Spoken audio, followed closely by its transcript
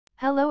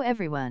Hello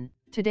everyone,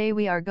 today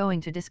we are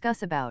going to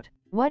discuss about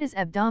what is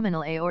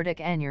abdominal aortic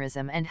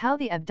aneurysm and how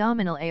the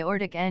abdominal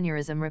aortic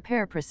aneurysm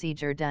repair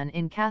procedure done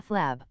in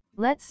Cathlab.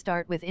 Let's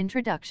start with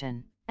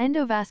introduction.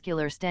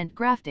 Endovascular stent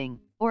grafting,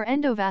 or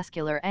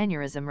endovascular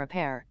aneurysm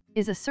repair,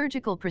 is a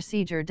surgical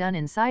procedure done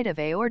inside of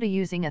aorta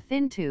using a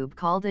thin tube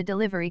called a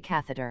delivery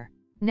catheter.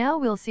 Now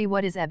we'll see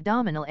what is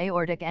abdominal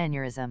aortic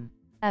aneurysm.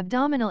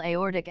 Abdominal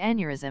aortic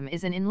aneurysm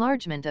is an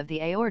enlargement of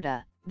the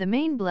aorta, the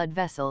main blood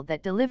vessel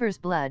that delivers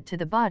blood to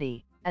the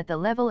body, at the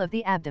level of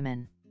the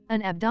abdomen.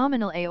 An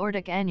abdominal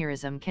aortic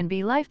aneurysm can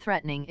be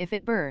life-threatening if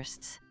it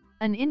bursts.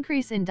 An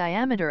increase in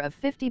diameter of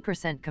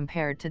 50%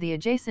 compared to the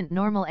adjacent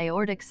normal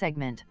aortic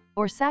segment,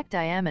 or sac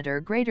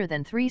diameter greater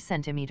than 3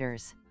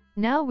 centimeters.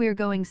 Now we're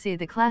going to see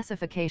the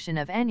classification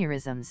of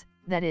aneurysms,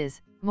 that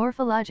is,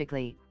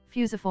 morphologically,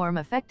 fusiform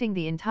affecting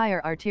the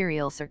entire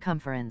arterial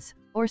circumference,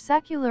 or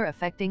saccular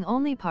affecting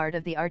only part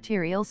of the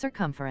arterial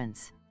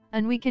circumference.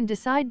 And we can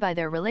decide by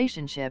their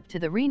relationship to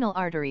the renal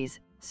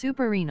arteries,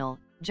 suprarenal,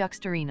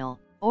 juxtarenal,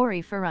 or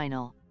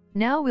infrarenal.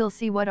 Now we'll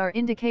see what are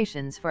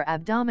indications for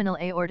abdominal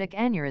aortic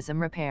aneurysm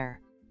repair.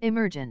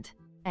 Emergent.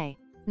 A.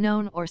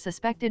 Known or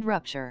suspected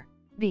rupture.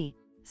 B.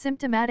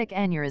 Symptomatic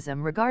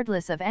aneurysm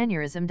regardless of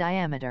aneurysm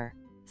diameter.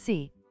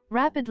 C.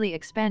 Rapidly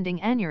expanding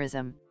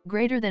aneurysm,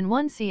 greater than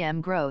 1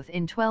 cm growth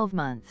in 12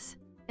 months.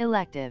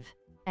 Elective.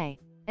 A.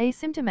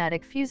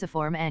 Asymptomatic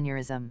fusiform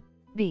aneurysm.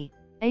 B.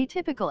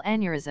 Atypical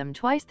aneurysm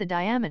twice the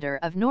diameter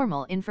of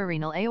normal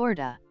infrarenal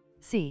aorta.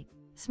 C.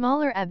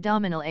 Smaller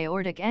abdominal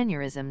aortic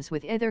aneurysms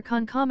with either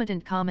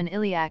concomitant common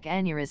iliac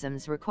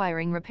aneurysms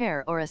requiring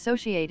repair or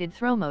associated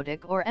thrombotic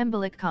or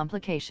embolic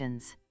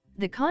complications.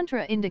 The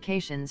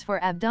contraindications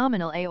for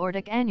abdominal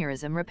aortic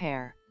aneurysm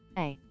repair.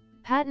 A.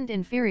 Patent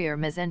inferior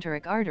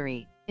mesenteric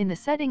artery, in the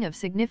setting of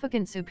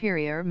significant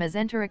superior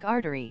mesenteric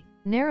artery,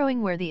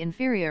 narrowing where the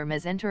inferior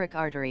mesenteric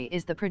artery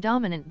is the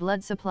predominant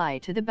blood supply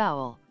to the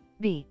bowel.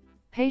 B.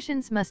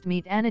 Patients must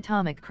meet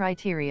anatomic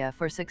criteria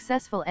for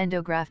successful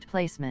endograft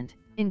placement,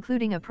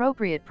 including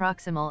appropriate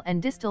proximal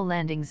and distal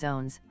landing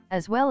zones,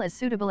 as well as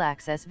suitable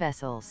access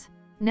vessels.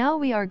 Now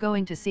we are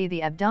going to see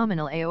the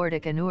abdominal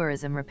aortic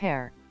aneurysm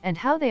repair, and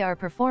how they are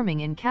performing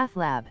in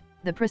Cathlab.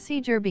 The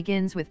procedure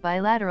begins with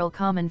bilateral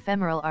common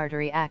femoral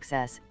artery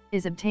access,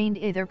 is obtained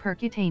either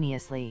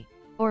percutaneously,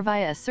 or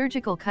via a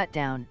surgical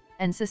cut-down,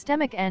 and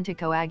systemic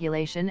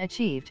anticoagulation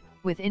achieved,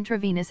 with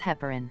intravenous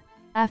heparin.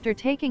 After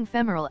taking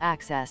femoral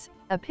access,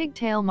 a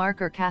pigtail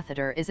marker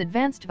catheter is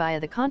advanced via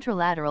the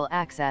contralateral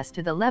access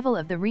to the level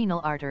of the renal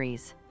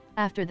arteries.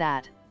 After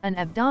that, an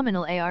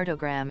abdominal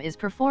aortogram is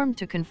performed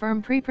to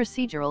confirm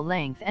pre-procedural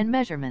length and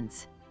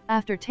measurements.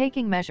 After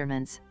taking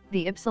measurements,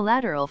 the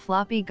ipsilateral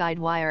floppy guide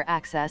wire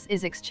access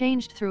is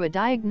exchanged through a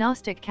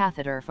diagnostic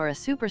catheter for a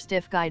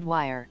superstiff guide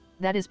wire,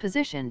 that is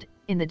positioned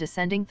in the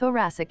descending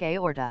thoracic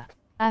aorta.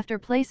 After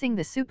placing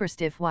the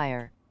superstiff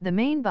wire, the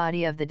main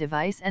body of the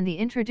device and the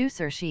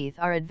introducer sheath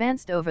are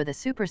advanced over the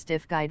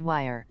superstiff guide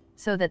wire,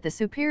 so that the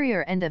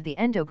superior end of the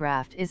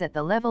endograft is at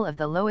the level of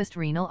the lowest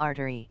renal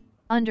artery.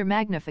 Under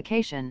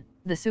magnification,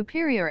 the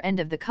superior end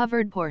of the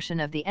covered portion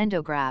of the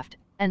endograft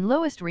and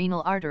lowest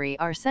renal artery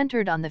are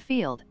centered on the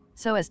field,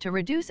 so as to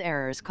reduce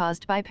errors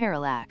caused by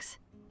parallax.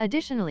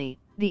 Additionally,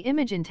 the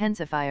image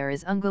intensifier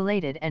is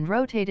ungulated and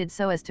rotated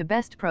so as to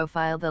best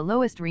profile the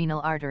lowest renal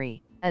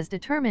artery, as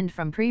determined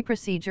from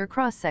pre-procedure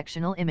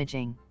cross-sectional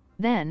imaging.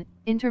 Then,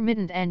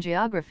 intermittent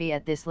angiography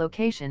at this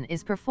location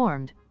is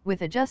performed,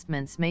 with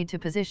adjustments made to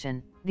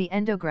position the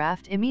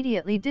endograft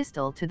immediately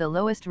distal to the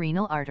lowest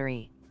renal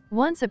artery.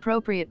 Once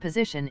appropriate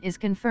position is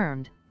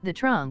confirmed, the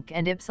trunk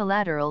and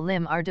ipsilateral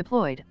limb are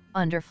deployed,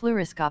 under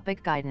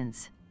fluoroscopic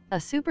guidance. A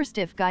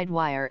superstiff guide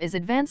wire is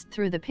advanced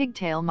through the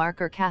pigtail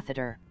marker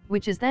catheter,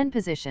 which is then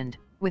positioned,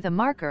 with a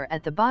marker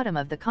at the bottom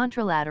of the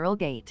contralateral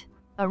gate.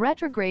 A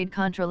retrograde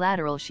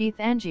contralateral sheath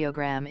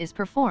angiogram is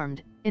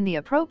performed, in the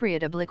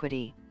appropriate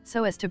obliquity,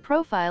 so as to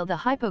profile the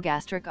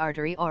hypogastric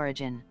artery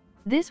origin.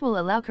 This will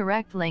allow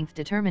correct length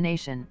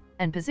determination,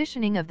 and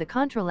positioning of the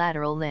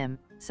contralateral limb,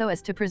 so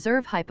as to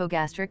preserve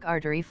hypogastric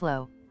artery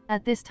flow.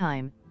 At this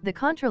time, the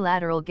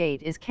contralateral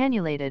gate is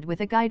cannulated with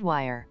a guide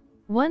wire.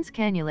 Once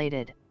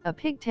cannulated, a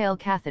pigtail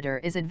catheter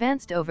is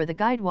advanced over the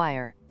guide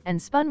wire,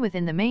 and spun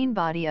within the main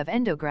body of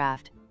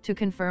endograft, to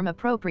confirm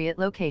appropriate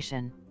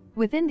location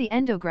within the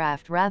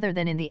endograft rather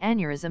than in the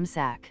aneurysm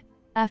sac.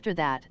 After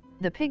that,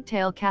 the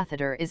pigtail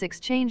catheter is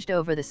exchanged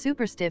over the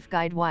superstiff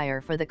guide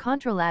wire for the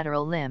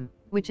contralateral limb,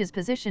 which is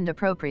positioned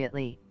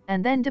appropriately,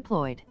 and then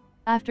deployed.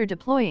 After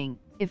deploying,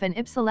 if an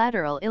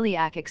ipsilateral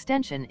iliac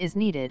extension is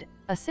needed,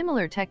 a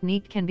similar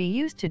technique can be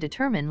used to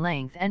determine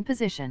length and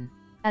position.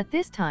 At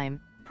this time,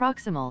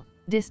 proximal,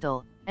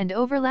 distal, and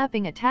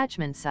overlapping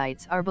attachment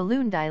sites are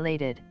balloon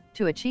dilated,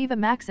 to achieve a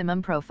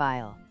maximum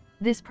profile.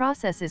 This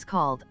process is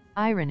called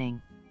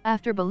ironing.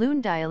 After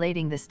balloon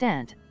dilating the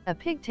stent, a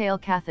pigtail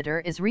catheter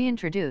is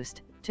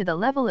reintroduced, to the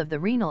level of the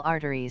renal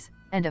arteries,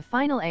 and a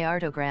final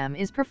aortogram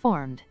is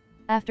performed.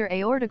 After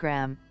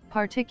aortogram,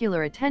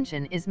 particular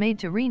attention is made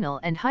to renal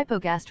and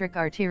hypogastric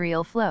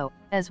arterial flow,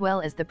 as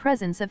well as the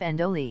presence of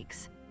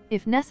endoleaks.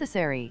 If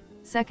necessary,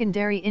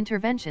 Secondary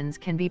interventions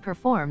can be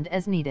performed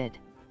as needed.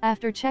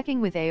 After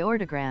checking with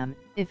aortogram,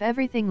 if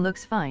everything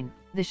looks fine,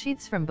 the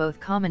sheaths from both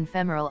common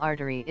femoral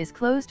artery is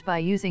closed by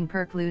using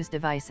Percluse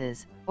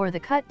devices, or the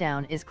cut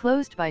down is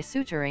closed by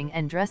suturing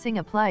and dressing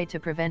applied to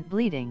prevent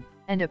bleeding,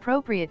 and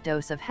appropriate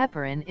dose of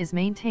heparin is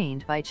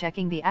maintained by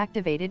checking the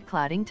activated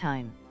clotting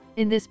time.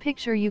 In this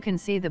picture you can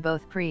see the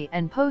both pre-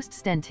 and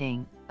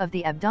post-stenting of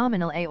the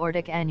abdominal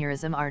aortic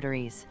aneurysm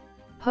arteries.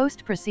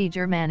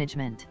 Post-procedure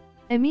management.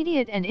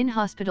 Immediate and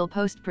in-hospital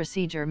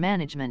post-procedure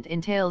management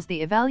entails the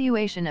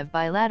evaluation of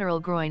bilateral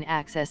groin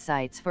access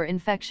sites for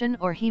infection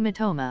or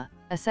hematoma,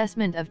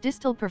 assessment of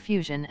distal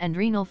perfusion and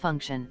renal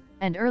function,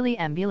 and early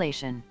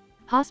ambulation.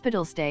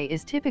 Hospital stay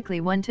is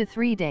typically 1 to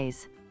 3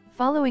 days.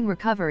 Following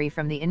recovery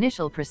from the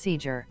initial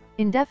procedure,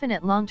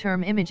 indefinite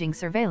long-term imaging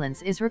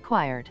surveillance is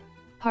required.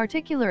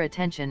 Particular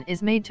attention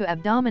is made to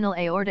abdominal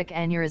aortic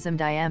aneurysm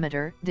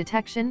diameter,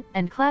 detection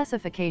and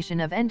classification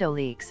of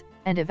endoleaks,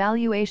 and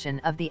evaluation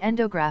of the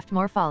endograft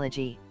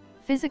morphology.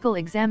 Physical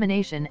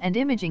examination and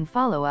imaging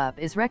follow-up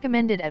is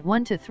recommended at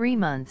 1 to 3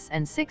 months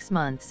and 6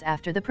 months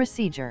after the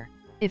procedure.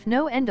 If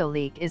no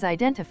endoleak is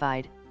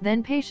identified,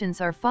 then patients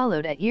are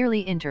followed at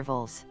yearly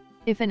intervals.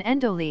 If an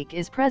endoleak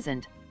is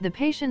present, the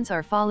patients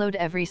are followed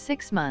every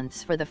 6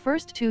 months for the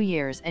first 2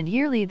 years and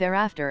yearly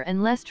thereafter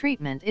unless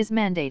treatment is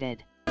mandated.